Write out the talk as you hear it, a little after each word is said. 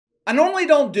I normally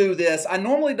don't do this. I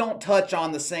normally don't touch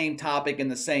on the same topic in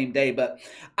the same day, but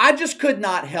I just could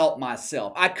not help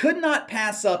myself. I could not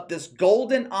pass up this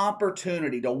golden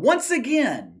opportunity to once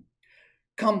again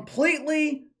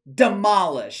completely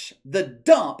demolish the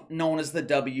dump known as the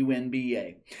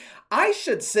WNBA. I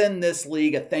should send this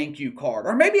league a thank you card,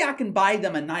 or maybe I can buy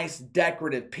them a nice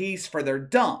decorative piece for their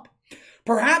dump.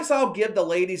 Perhaps I'll give the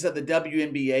ladies of the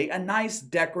WNBA a nice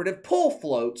decorative pull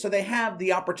float so they have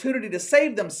the opportunity to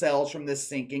save themselves from this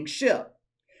sinking ship.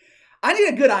 I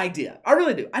need a good idea. I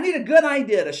really do. I need a good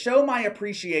idea to show my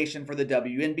appreciation for the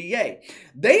WNBA.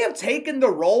 They have taken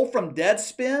the role from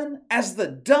Deadspin as the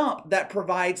dump that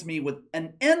provides me with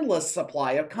an endless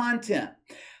supply of content.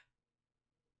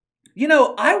 You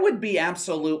know, I would be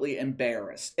absolutely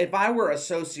embarrassed if I were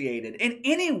associated in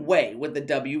any way with the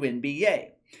WNBA.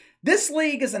 This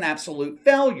league is an absolute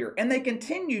failure, and they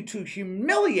continue to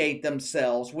humiliate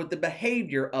themselves with the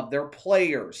behavior of their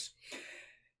players.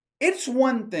 It's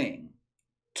one thing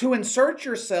to insert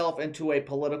yourself into a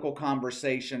political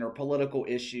conversation or political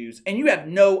issues, and you have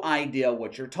no idea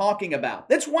what you're talking about.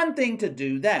 It's one thing to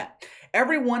do that.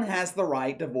 Everyone has the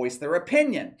right to voice their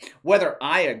opinion. Whether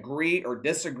I agree or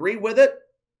disagree with it,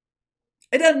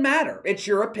 it doesn't matter. It's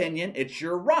your opinion. It's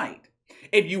your right.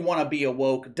 If you want to be a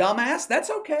woke dumbass, that's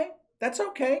okay. That's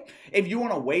okay. If you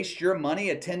want to waste your money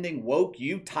attending Woke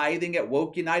U, tithing at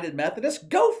Woke United Methodist,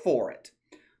 go for it.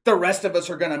 The rest of us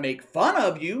are going to make fun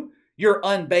of you. Your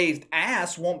unbathed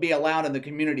ass won't be allowed in the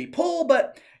community pool,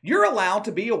 but you're allowed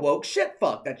to be a woke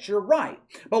shitfuck. That's your right.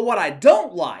 But what I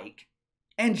don't like,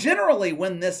 and generally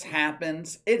when this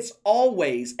happens, it's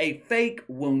always a fake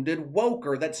wounded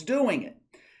woker that's doing it.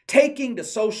 Taking to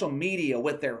social media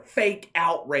with their fake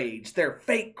outrage, their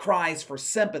fake cries for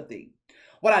sympathy.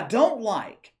 What I don't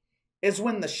like is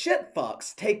when the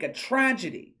shitfucks take a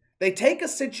tragedy. They take a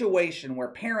situation where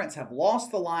parents have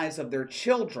lost the lives of their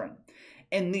children,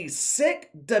 and these sick,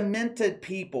 demented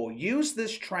people use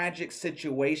this tragic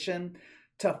situation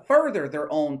to further their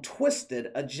own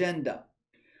twisted agenda.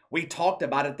 We talked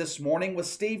about it this morning with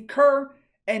Steve Kerr,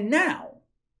 and now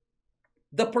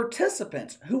the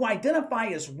participants who identify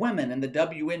as women in the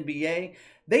WNBA,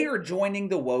 they are joining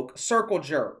the woke circle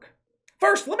jerk.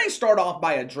 First, let me start off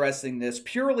by addressing this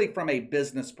purely from a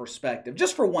business perspective.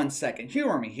 Just for 1 second,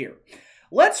 humor me here.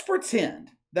 Let's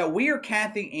pretend that we are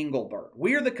Kathy Engelbert.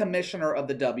 We are the commissioner of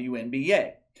the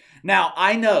WNBA. Now,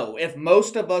 I know if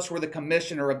most of us were the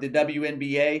commissioner of the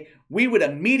WNBA, we would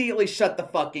immediately shut the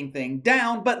fucking thing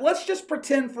down, but let's just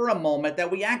pretend for a moment that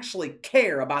we actually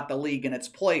care about the league and its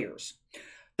players.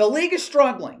 The league is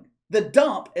struggling. The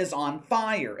dump is on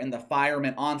fire, and the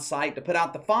firemen on site to put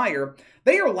out the fire,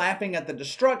 they are laughing at the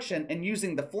destruction and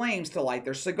using the flames to light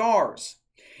their cigars.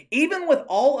 Even with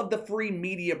all of the free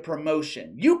media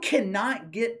promotion, you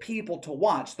cannot get people to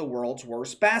watch the world's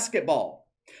worst basketball.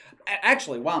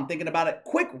 Actually, while I'm thinking about it,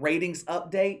 quick ratings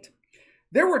update.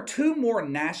 There were 2 more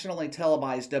nationally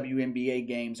televised WNBA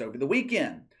games over the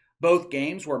weekend. Both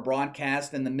games were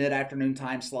broadcast in the mid-afternoon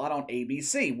time slot on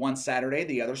ABC, one Saturday,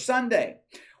 the other Sunday.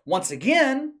 Once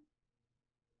again,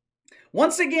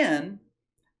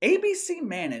 ABC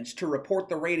managed to report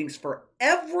the ratings for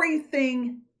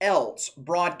everything else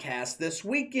broadcast this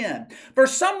weekend. For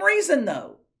some reason,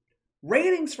 though,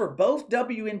 ratings for both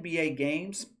WNBA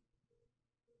games,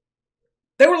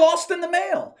 they were lost in the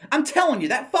mail. I'm telling you,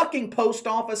 that fucking post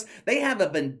office, they have a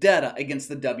vendetta against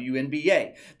the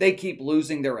WNBA. They keep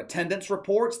losing their attendance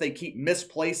reports. They keep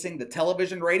misplacing the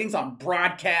television ratings on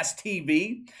broadcast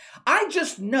TV. I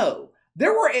just know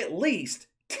there were at least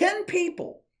 10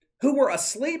 people who were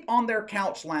asleep on their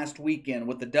couch last weekend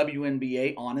with the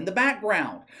WNBA on in the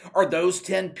background. Are those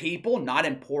 10 people not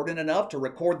important enough to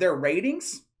record their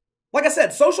ratings? Like I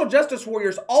said, social justice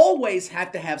warriors always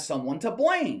have to have someone to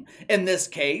blame. In this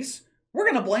case, we're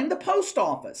going to blame the post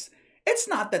office. It's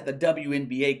not that the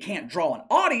WNBA can't draw an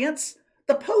audience.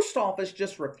 The post office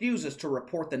just refuses to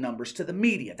report the numbers to the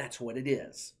media. That's what it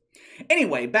is.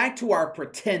 Anyway, back to our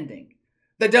pretending.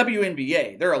 The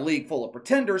WNBA, they're a league full of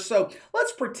pretenders, so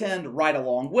let's pretend right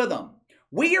along with them.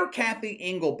 We are Kathy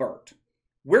Engelbert.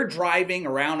 We're driving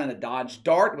around in a Dodge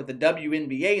Dart with the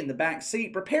WNBA in the back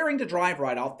seat, preparing to drive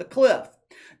right off the cliff.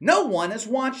 No one is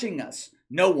watching us.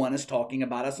 No one is talking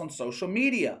about us on social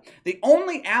media. The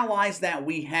only allies that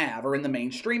we have are in the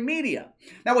mainstream media.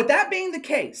 Now, with that being the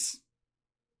case,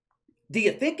 do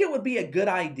you think it would be a good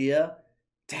idea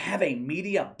to have a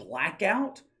media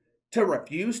blackout? To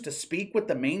refuse to speak with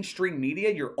the mainstream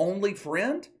media, your only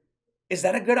friend? Is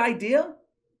that a good idea?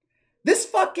 This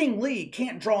fucking league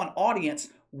can't draw an audience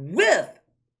with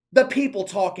the people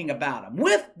talking about them,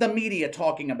 with the media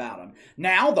talking about them.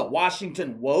 Now the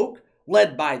Washington woke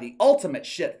led by the ultimate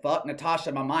shitfuck,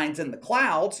 Natasha My Mind's in the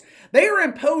Clouds, they are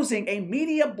imposing a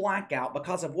media blackout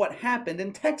because of what happened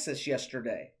in Texas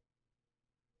yesterday.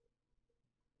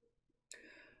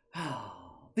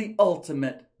 The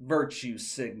ultimate virtue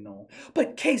signal.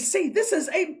 But KC, this is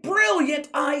a brilliant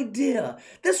idea.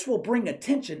 This will bring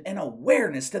attention and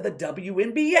awareness to the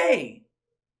WNBA.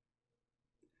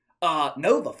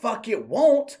 No the fuck it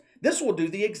won't. This will do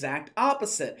the exact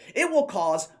opposite. It will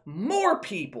cause more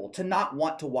people to not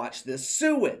want to watch this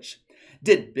sewage.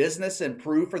 Did business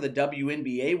improve for the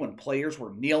WNBA when players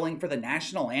were kneeling for the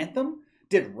national anthem?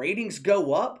 Did ratings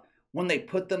go up when they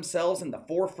put themselves in the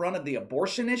forefront of the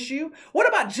abortion issue? What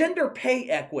about gender pay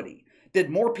equity? Did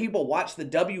more people watch the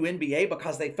WNBA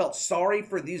because they felt sorry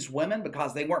for these women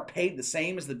because they weren't paid the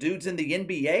same as the dudes in the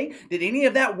NBA? Did any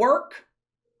of that work?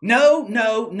 No,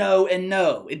 no, no, and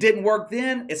no. It didn't work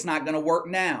then. It's not going to work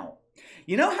now.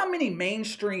 You know how many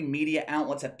mainstream media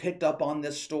outlets have picked up on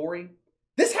this story?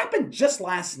 This happened just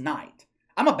last night.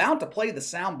 I'm about to play the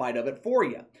soundbite of it for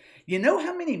you. You know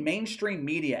how many mainstream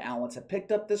media outlets have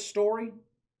picked up this story?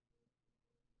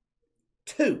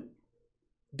 2.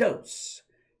 Dose.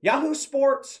 Yahoo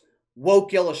Sports,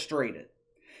 Woke Illustrated.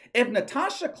 If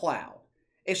Natasha Cloud,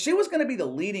 if she was going to be the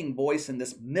leading voice in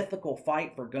this mythical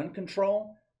fight for gun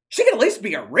control, she could at least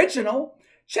be original.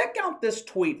 Check out this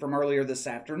tweet from earlier this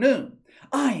afternoon.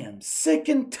 I am sick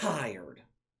and tired.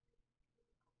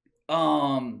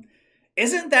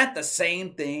 Isn't that the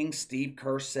same thing Steve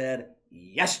Kerr said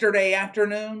yesterday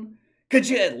afternoon? Could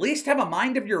you at least have a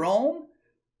mind of your own?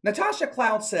 Natasha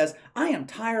Cloud says, I am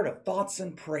tired of thoughts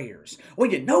and prayers. Well,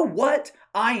 you know what?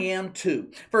 I am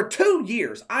too. For 2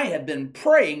 years, I have been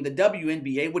praying the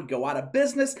WNBA would go out of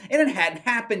business, and it hadn't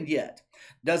happened yet.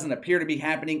 Doesn't appear to be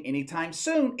happening anytime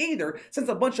soon either, since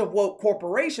a bunch of woke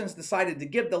corporations decided to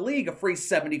give the league a free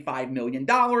 $75 million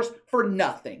for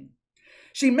nothing.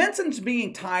 She mentions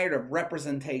being tired of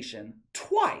representation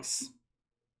twice.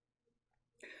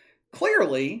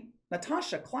 Clearly,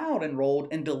 Natasha Cloud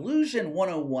enrolled in Delusion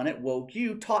 101 at Woke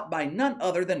U, taught by none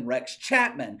other than Rex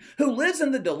Chapman, who lives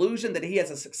in the delusion that he has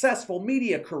a successful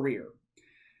media career.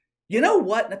 You know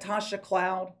what, Natasha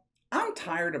Cloud? I'm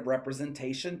tired of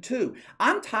representation too.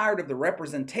 I'm tired of the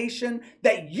representation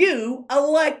that you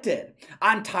elected.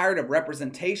 I'm tired of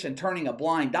representation turning a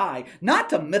blind eye, not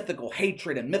to mythical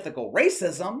hatred and mythical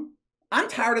racism. I'm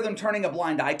tired of them turning a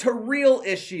blind eye to real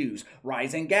issues,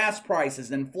 rising gas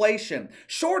prices, inflation,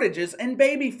 shortages, and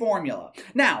baby formula.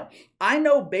 Now, I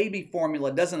know baby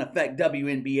formula doesn't affect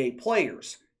WNBA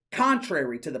players.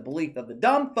 Contrary to the belief of the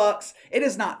dumb fucks, it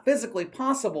is not physically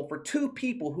possible for 2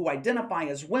 people who identify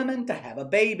as women to have a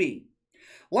baby.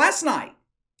 Last night,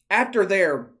 after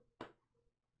their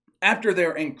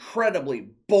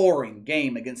incredibly boring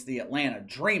game against the Atlanta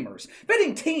Dreamers,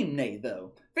 fitting team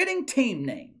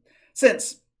name,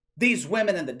 since these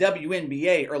women in the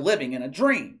WNBA are living in a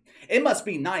dream. It must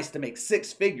be nice to make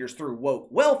 6 figures through woke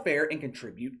welfare and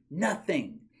contribute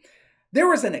nothing. There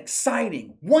was an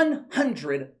exciting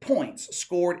 100 points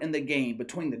scored in the game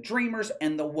between the Dreamers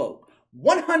and the Woke.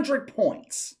 100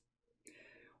 points.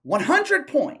 100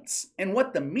 points in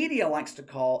what the media likes to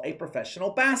call a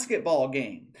professional basketball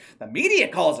game. The media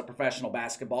calls it professional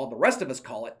basketball. The rest of us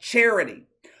call it charity.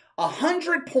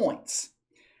 100 points.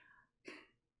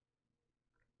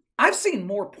 I've seen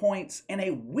more points in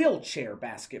a wheelchair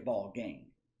basketball game.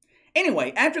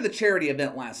 Anyway, after the charity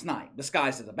event last night,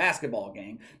 disguised as a basketball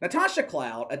game, Natasha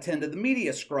Cloud attended the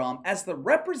media scrum as the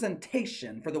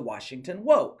representation for the Washington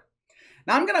Woke.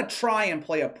 Now, I'm going to try and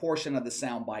play a portion of the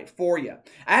soundbite for you.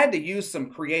 I had to use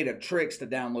some creative tricks to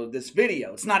download this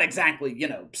video. It's not exactly,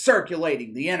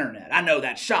 circulating the internet. I know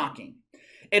that's shocking.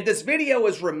 If this video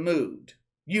is removed,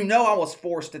 you know I was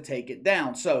forced to take it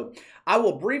down. So I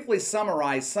will briefly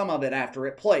summarize some of it after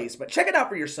it plays, but check it out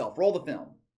for yourself. Roll the film.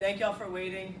 Thank y'all for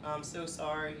waiting. I'm so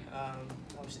sorry. I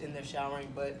was in there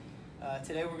showering, but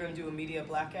today we're going to do a media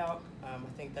blackout. I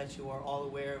think that you are all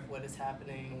aware of what is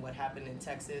happening, what happened in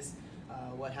Texas,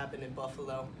 what happened in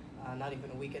Buffalo, not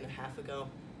even a week and a half ago.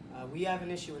 We have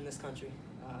an issue in this country,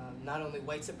 not only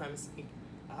white supremacy,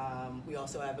 we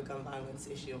also have a gun violence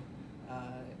issue.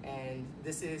 And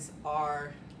this is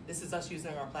us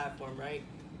using our platform, right?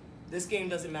 This game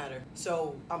doesn't matter.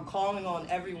 So I'm calling on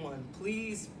everyone,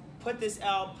 please put this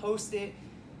out, post it,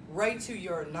 write to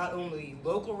your not only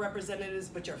local representatives,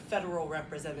 but your federal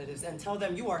representatives, and tell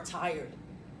them you are tired.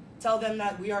 Tell them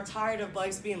that we are tired of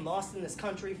lives being lost in this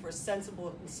country for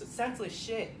senseless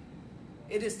shit.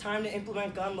 It is time to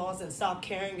implement gun laws and stop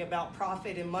caring about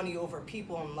profit and money over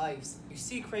people and lives. You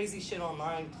see crazy shit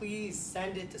online, please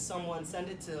send it to someone, send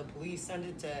it to the police, send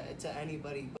it to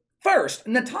anybody. First,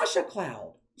 Natasha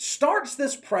Cloud starts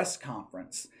this press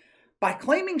conference by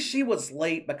claiming she was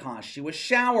late because she was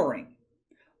showering.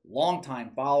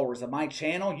 Longtime followers of my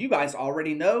channel, you guys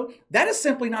already know that is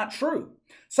simply not true.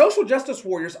 Social justice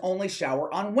warriors only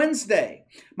shower on Wednesday.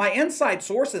 My inside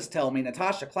sources tell me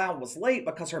Natasha Cloud was late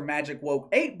because her Magic Woke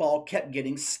 8 ball kept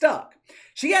getting stuck.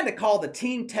 She had to call the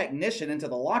team technician into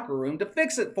the locker room to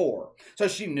fix it for her, so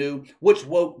she knew which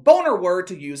woke boner word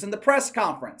to use in the press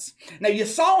conference. Now, you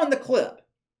saw in the clip,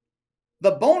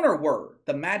 the boner word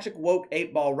the Magic Woke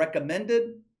 8 ball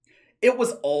recommended, it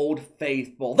was Old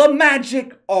Faithful, the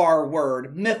magic R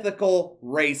word, mythical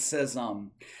racism.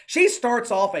 She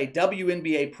starts off a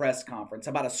WNBA press conference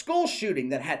about a school shooting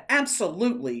that had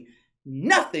absolutely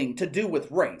nothing to do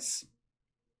with race.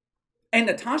 And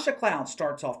Natasha Cloud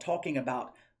starts off talking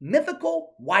about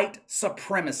mythical white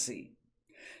supremacy.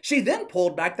 She then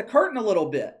pulled back the curtain a little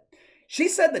bit. She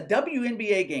said the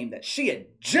WNBA game that she had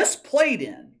just played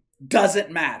in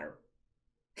doesn't matter.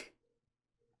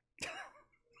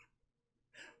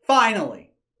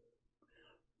 Finally,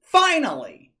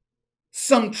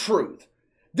 some truth.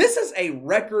 This is a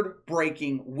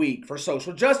record-breaking week for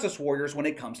social justice warriors when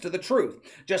it comes to the truth.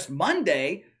 Just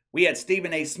Monday, we had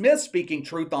Stephen A. Smith speaking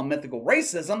truth on mythical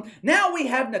racism. Now we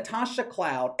have Natasha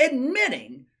Cloud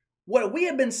admitting what we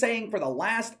have been saying for the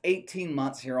last 18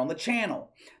 months here on the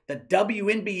channel. The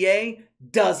WNBA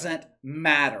doesn't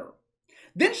matter.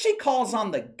 Then she calls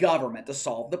on the government to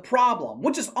solve the problem,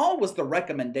 which is always the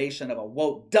recommendation of a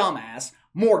woke dumbass,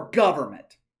 more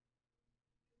government.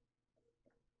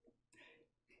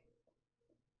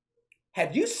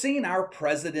 Have you seen our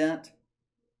president?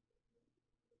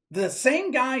 The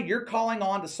same guy you're calling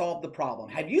on to solve the problem.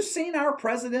 Have you seen our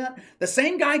president? The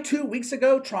same guy 2 weeks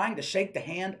ago trying to shake the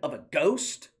hand of a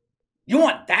ghost? You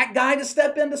want that guy to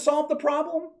step in to solve the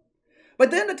problem? But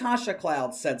then Natasha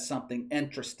Cloud said something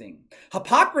interesting.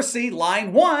 Hypocrisy,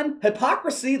 line 1.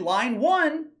 Hypocrisy, line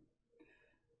 1.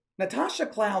 Natasha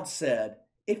Cloud said,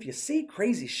 if you see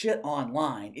crazy shit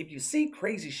online, if you see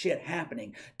crazy shit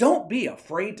happening, don't be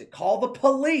afraid to call the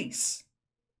police.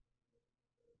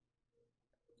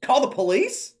 Call the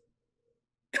police?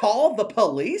 Call the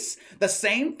police? The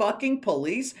same fucking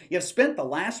police you've spent the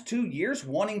last 2 years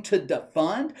wanting to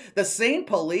defund? The same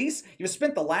police you've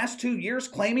spent the last 2 years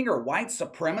claiming are white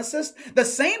supremacists? The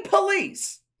same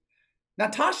police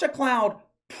Natasha Cloud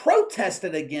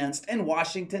protested against in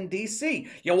Washington, D.C.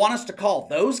 You want us to call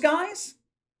those guys?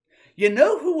 You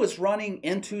know who was running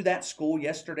into that school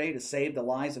yesterday to save the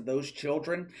lives of those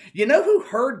children? You know who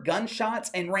heard gunshots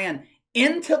and ran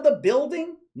into the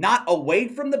building, not away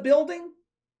from the building?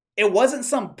 It wasn't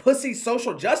some pussy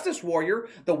social justice warrior.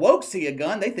 The woke see a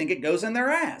gun, they think it goes in their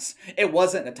ass. It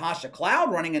wasn't Natasha Cloud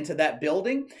running into that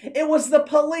building. It was the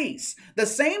police. The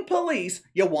same police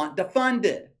you want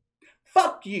defunded.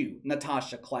 Fuck you,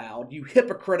 Natasha Cloud, you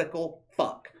hypocritical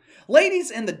fuck. Ladies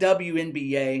in the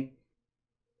WNBA,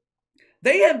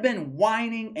 they have been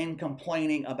whining and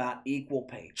complaining about equal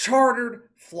pay. Chartered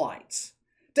flights.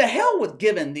 To hell with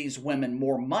giving these women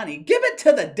more money. Give it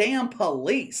to the damn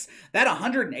police. That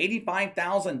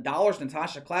 $185,000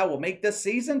 Natasha Cloud will make this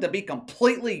season to be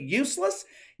completely useless.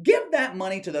 Give that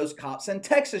money to those cops in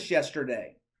Texas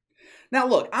yesterday. Now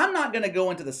look, I'm not going to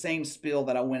go into the same spiel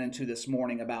that I went into this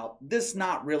morning about this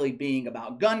not really being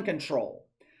about gun control.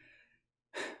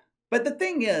 But the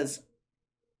thing is,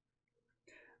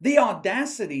 the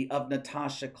audacity of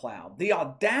Natasha Cloud, the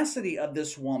audacity of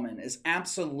this woman is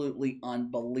absolutely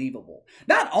unbelievable.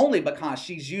 Not only because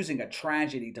she's using a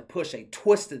tragedy to push a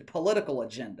twisted political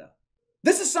agenda.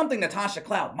 This is something Natasha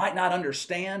Cloud might not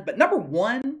understand, but number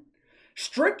one,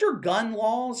 stricter gun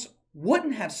laws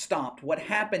wouldn't have stopped what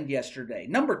happened yesterday.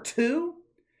 Number two,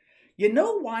 you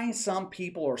know why some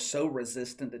people are so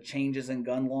resistant to changes in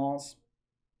gun laws?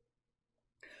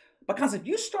 Because if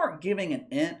you start giving an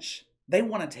inch, they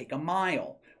want to take a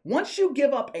mile. Once you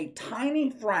give up a tiny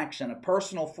fraction of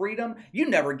personal freedom, you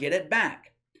never get it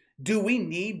back. Do we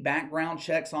need background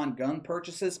checks on gun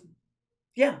purchases?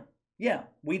 Yeah,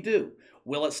 we do.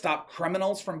 Will it stop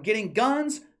criminals from getting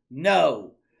guns?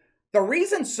 No. The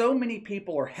reason so many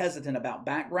people are hesitant about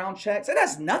background checks, it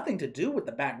has nothing to do with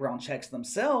the background checks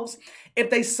themselves. If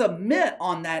they submit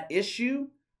on that issue,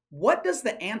 what does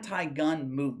the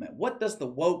anti-gun movement, what does the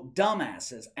woke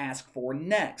dumbasses ask for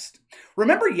next?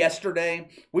 Remember yesterday,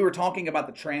 we were talking about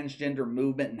the transgender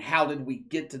movement and how did we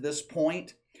get to this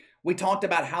point? We talked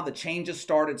about how the changes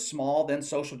started small, then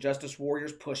social justice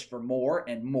warriors pushed for more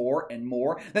and more and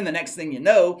more. Then the next thing you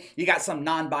know, you got some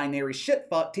non-binary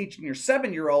shitfuck teaching your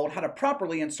 7-year-old how to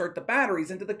properly insert the batteries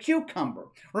into the cucumber.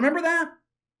 Remember that?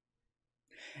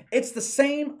 It's the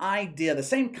same idea, the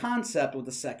same concept with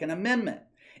the Second Amendment.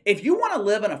 If you want to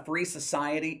live in a free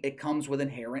society, it comes with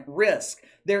inherent risk.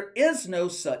 There is no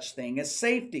such thing as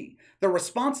safety. The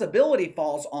responsibility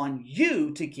falls on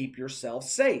you to keep yourself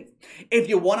safe. If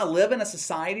you want to live in a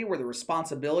society where the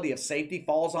responsibility of safety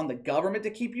falls on the government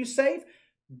to keep you safe,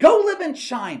 go live in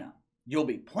China. You'll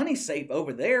be plenty safe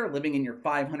over there living in your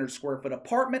 500 square foot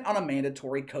apartment on a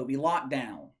mandatory COVID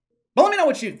lockdown. But let me know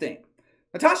what you think.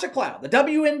 Natasha Cloud, the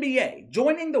WNBA,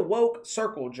 joining the woke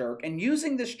circle jerk and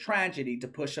using this tragedy to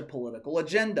push a political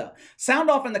agenda. Sound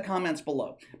off in the comments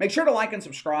below. Make sure to like and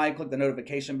subscribe. Click the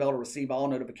notification bell to receive all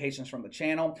notifications from the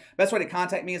channel. Best way to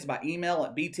contact me is by email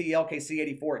at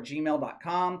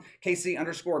btlkc84@gmail.com,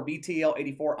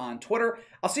 KC_BTL84 on Twitter.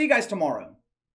 I'll see you guys tomorrow.